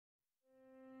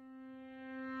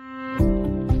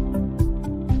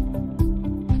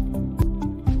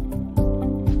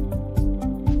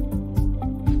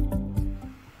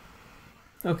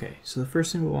Okay, so the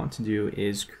first thing we want to do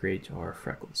is create our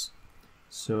freckles.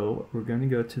 So we're going to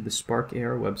go to the Spark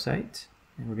AR website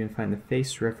and we're going to find the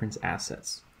face reference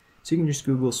assets. So you can just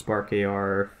Google Spark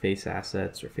AR face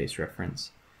assets or face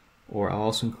reference, or I'll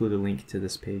also include a link to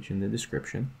this page in the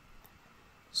description.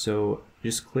 So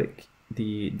just click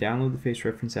the download the face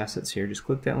reference assets here. Just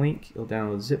click that link, it'll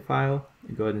download a zip file,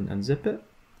 and go ahead and unzip it.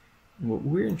 And what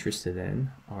we're interested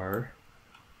in are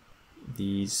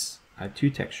these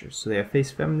two textures. So they have face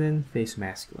feminine, face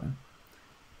masculine.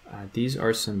 These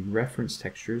are some reference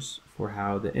textures for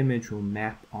how the image will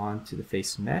map onto the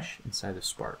face mesh inside of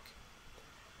Spark.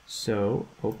 So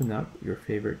open up your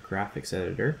favorite graphics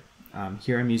editor.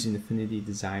 Here I'm using Affinity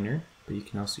Designer, but you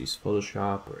can also use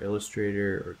Photoshop or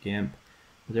Illustrator or GIMP,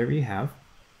 whatever you have.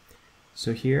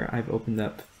 So here I've opened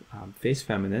up face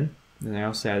feminine, then I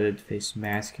also added face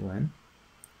masculine,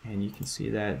 and you can see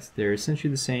that they're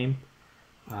essentially the same.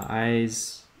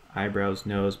 Eyes, eyebrows,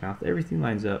 nose, mouth, everything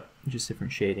lines up, just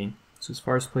different shading. So as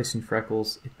far as placing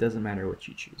freckles, it doesn't matter what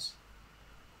you choose.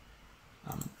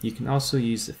 You can also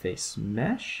use the face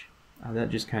mesh. That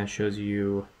just kind of shows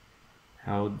you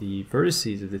how the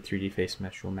vertices of the 3D face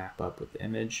mesh will map up with the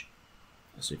image.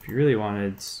 So if you really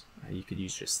wanted, you could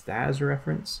use just that as a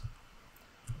reference,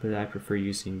 but I prefer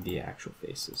using the actual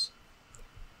faces.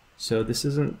 So this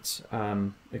isn't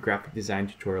a graphic design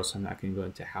tutorial, so I'm not going to go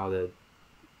into how to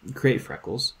create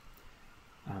freckles.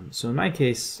 So in my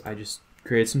case, I just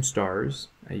created some stars.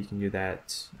 You can do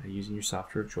that using your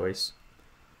software of choice,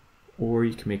 or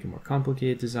you can make a more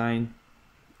complicated design,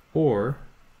 or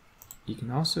you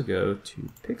can also go to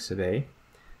Pixabay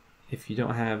if you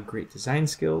don't have great design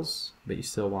skills, but you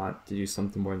still want to do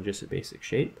something more than just a basic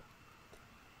shape.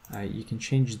 You can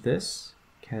change this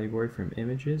category from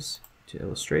images to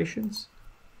illustrations.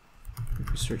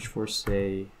 If we search for,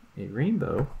 say, a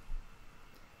rainbow,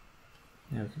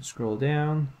 now we can scroll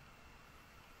down.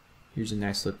 Here's a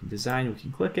nice looking design. We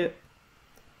can click it.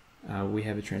 We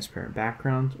have a transparent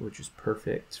background, which is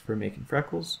perfect for making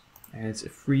freckles, and it's a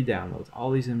free download.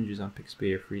 All these images on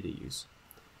Pixabay are free to use.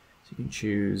 So you can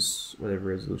choose whatever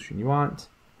resolution you want,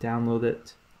 download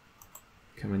it,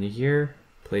 come into here,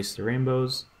 place the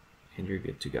rainbows, and you're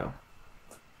good to go.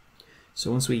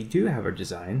 So once we do have our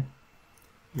design,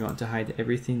 you want to hide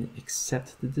everything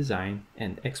except the design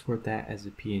and export that as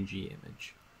a PNG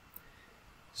image.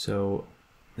 So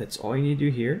that's all you need to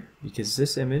do here, because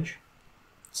this image,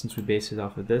 since we base it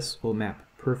off of this, will map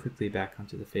perfectly back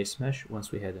onto the face mesh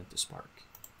once we head into Spark.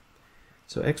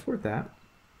 So export that,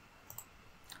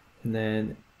 and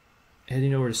then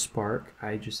heading over to Spark,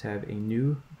 I just have a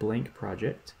new blank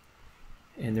project,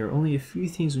 and there are only a few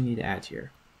things we need to add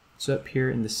here. So up here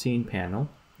in the scene panel,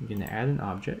 I'm going to add an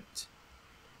object.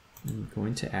 I'm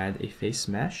going to add a face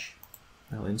mesh.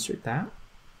 I'll insert that.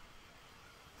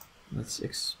 Let's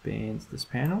expand this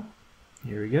panel.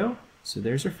 Here we go. So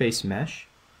there's our face mesh.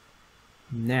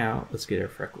 Now let's get our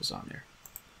freckles on there.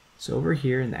 So over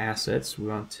here in the assets, we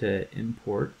want to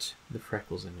import the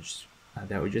freckles image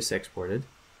that we just exported.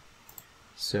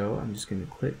 So I'm just going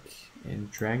to click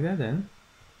and drag that in.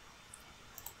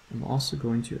 I'm also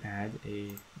going to add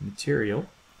a material,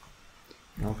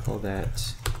 and I'll call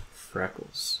that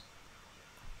freckles.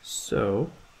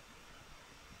 So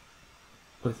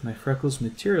with my freckles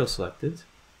material selected,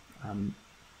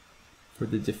 for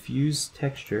the diffuse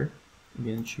texture, I'm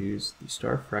going to choose the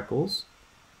star freckles.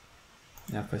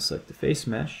 Now if I select the face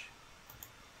mesh,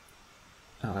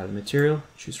 I'll add a material,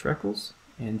 choose freckles,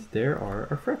 and there are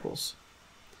our freckles.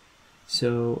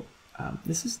 So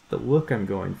this is the look I'm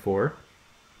going for.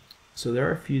 So there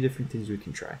are a few different things we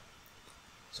can try.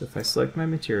 So if I select my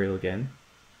material again,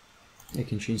 I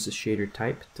can change the shader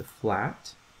type to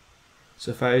flat.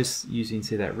 So if I was using,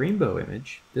 say, that rainbow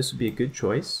image, this would be a good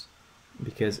choice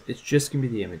because it's just going to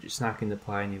be the image. It's not going to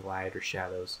apply any light or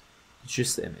shadows. It's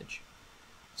just the image.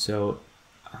 So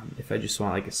if I just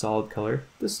want like a solid color,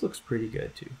 this looks pretty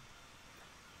good too.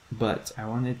 But I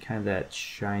wanted kind of that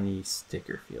shiny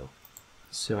sticker feel.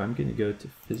 So I'm going to go to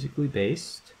physically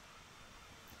based.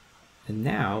 And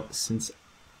now, since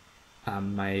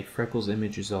my freckles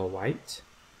image is all white,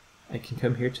 I can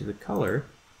come here to the color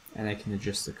and I can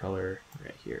adjust the color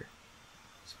right here.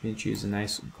 So I'm going to choose a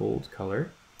nice gold color.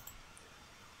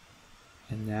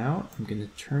 And now I'm going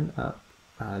to turn up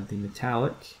the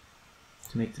metallic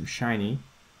to make them shiny.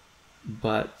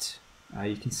 But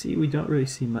you can see we don't really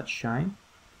see much shine.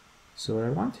 So what I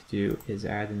want to do is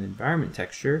add an environment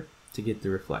texture to get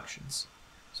the reflections.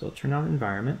 So I'll turn on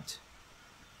environment.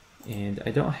 And I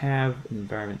don't have an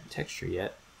environment texture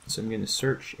yet, so I'm going to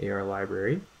search AR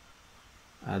library.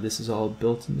 This is all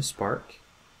built into Spark.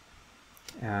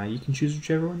 You can choose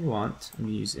whichever one you want. I'm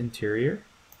going to use interior,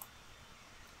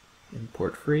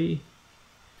 import free,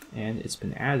 and it's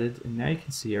been added, and now you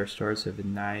can see our stars have a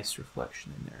nice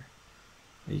reflection in there.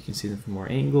 Now you can see them from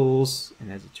more angles,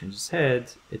 and as it turns its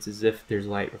head, it's as if there's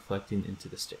light reflecting into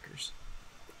the stickers.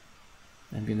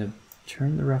 I'm going to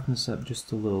turn the roughness up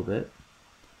just a little bit.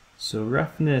 So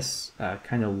roughness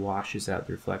kind of washes out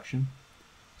the reflection.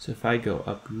 So if I go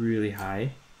up really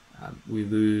high, we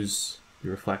lose the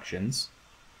reflections.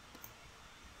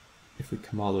 If we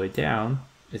come all the way down,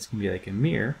 it's going to be like a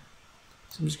mirror.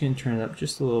 So I'm just going to turn it up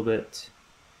just a little bit,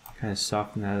 kind of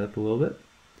soften that up a little bit.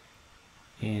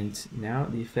 And now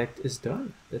the effect is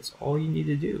done. That's all you need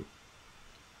to do.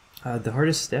 The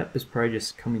hardest step is probably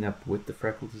just coming up with the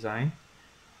freckle design,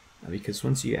 because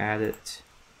once you add it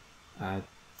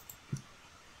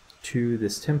to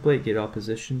this template, get all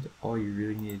positioned, all you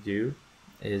really need to do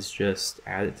is just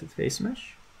add it to the face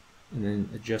mesh and then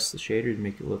adjust the shader to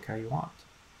make it look how you want.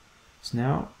 So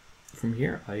now from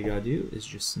here, all you gotta do is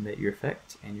just submit your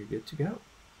effect and you're good to go.